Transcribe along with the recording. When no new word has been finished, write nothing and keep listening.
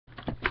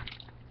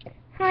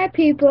Hi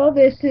people,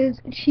 this is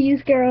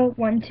Cheese Girl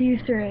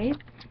 123,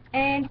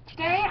 and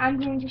today I'm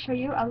going to show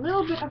you a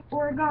little bit of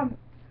origami.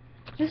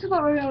 This is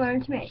what we're going to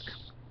learn to make.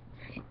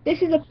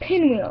 This is a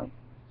pinwheel.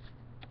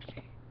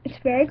 It's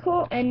very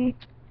cool, and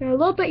in a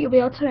little bit you'll be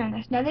able to learn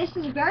this. Now this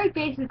is very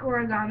basic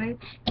origami.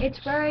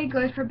 It's very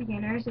good for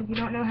beginners if you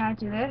don't know how to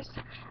do this.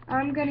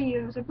 I'm going to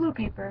use a blue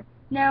paper.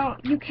 Now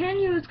you can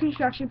use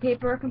construction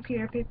paper or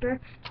computer paper,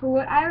 but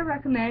what I would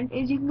recommend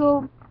is you can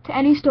go to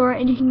any store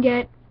and you can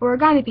get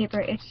origami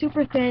paper. It's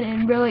super thin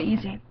and really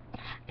easy.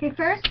 Okay,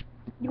 first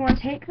you want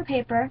to take the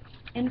paper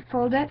and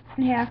fold it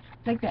in half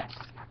like this.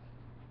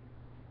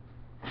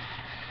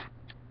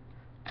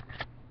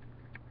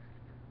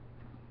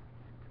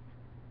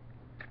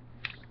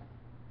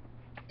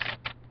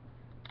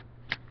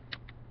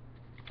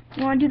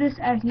 You want to do this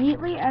as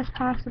neatly as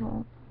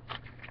possible.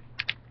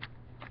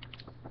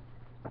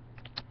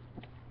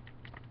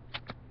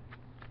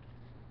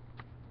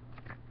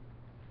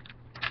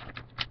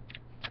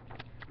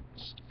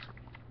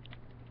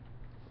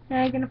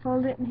 Now you're going to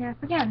fold it in half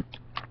again.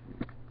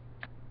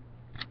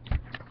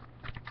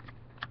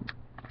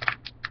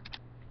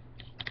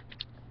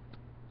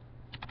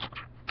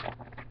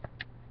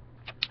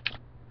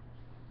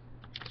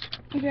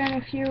 Again,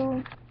 if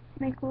you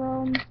make a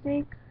little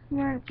mistake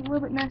where it's a little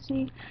bit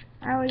messy,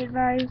 I would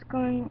advise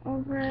going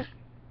over it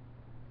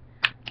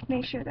to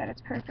make sure that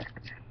it's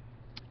perfect.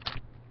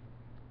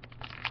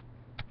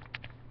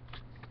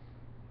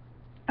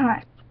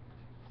 Alright,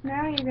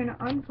 now you're going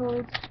to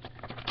unfold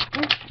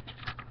it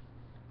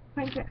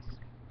like this.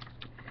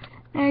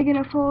 Now you're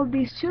going to fold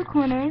these two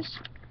corners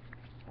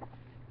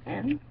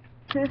in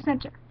to the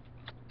center.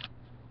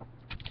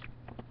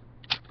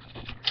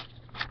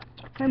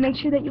 And make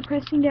sure that you're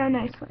pressing down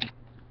nicely.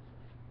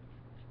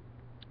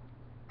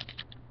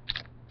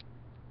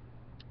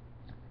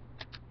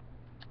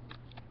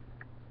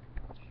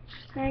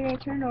 Now you're going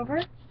to turn it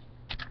over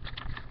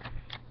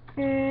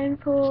and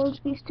fold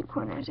these two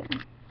corners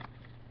in.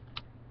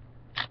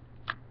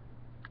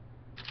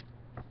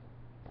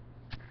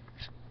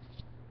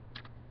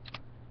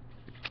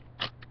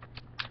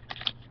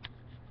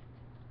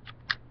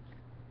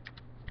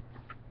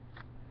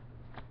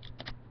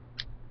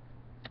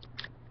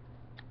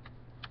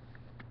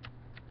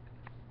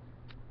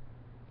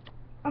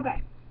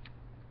 Okay,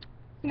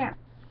 now,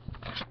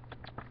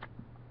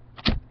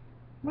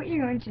 what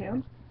you're going to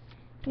do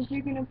is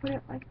you're going to put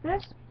it like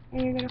this,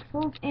 and you're going to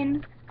fold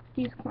in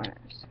these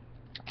corners.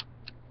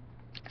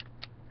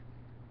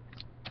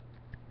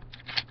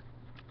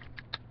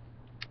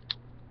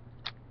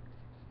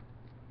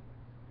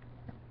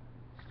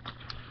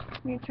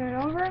 You turn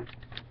it over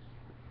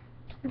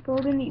and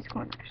fold in these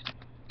corners.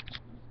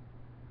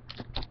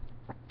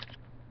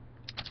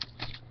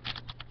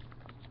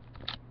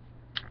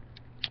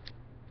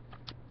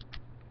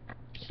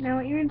 Now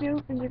what you're going to do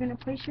is you're going to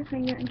place your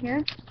finger in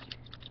here.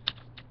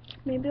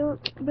 Maybe a little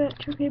bit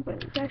tricky,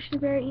 but it's actually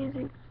very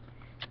easy. And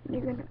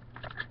you're going to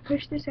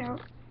push this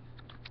out.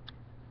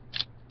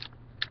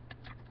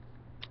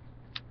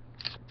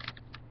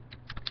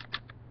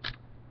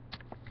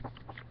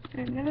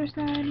 And another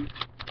side.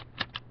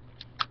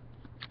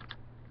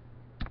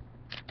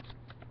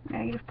 Now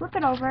you're going to flip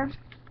it over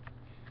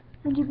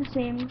and do the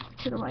same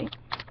to the right.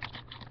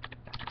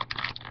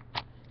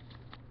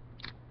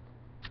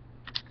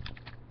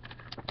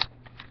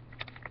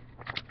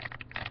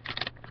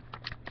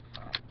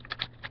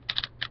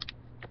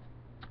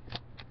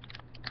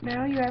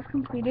 Now you have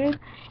completed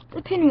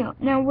the pinwheel.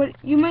 Now what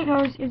you might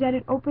notice is that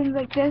it opens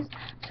like this,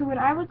 so what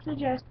I would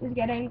suggest is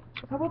getting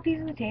a couple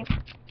pieces of tape.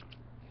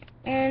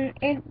 And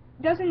it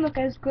doesn't look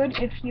as good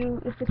if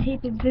the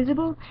tape is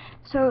visible,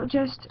 so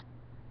just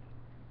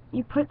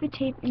you put the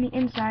tape in the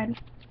inside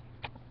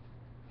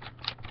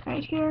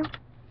right here,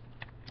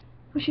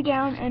 push it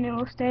down, and it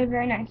will stay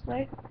very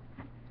nicely.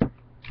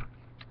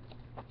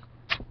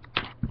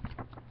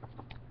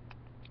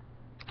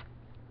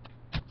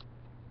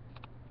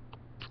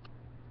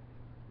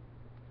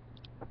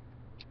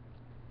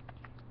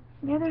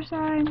 The other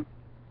side,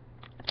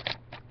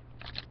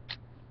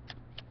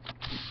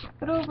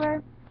 flip it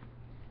over,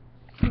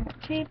 and the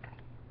tape.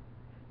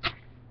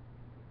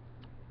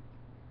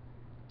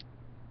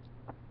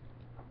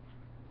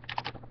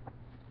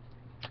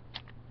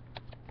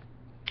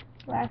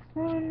 Last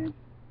one.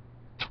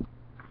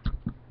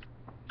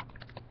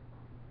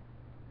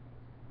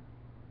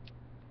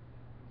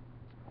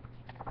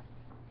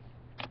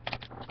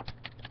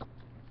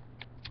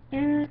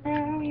 And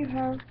now you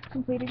have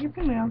completed your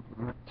pinwheel.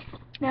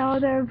 Now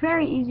they're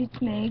very easy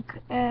to make,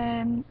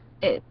 and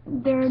they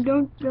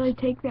don't really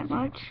take that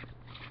much.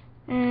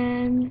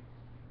 And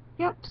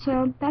yep,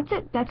 so that's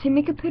it. That's how you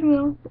make a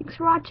pinwheel. Thanks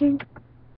for watching.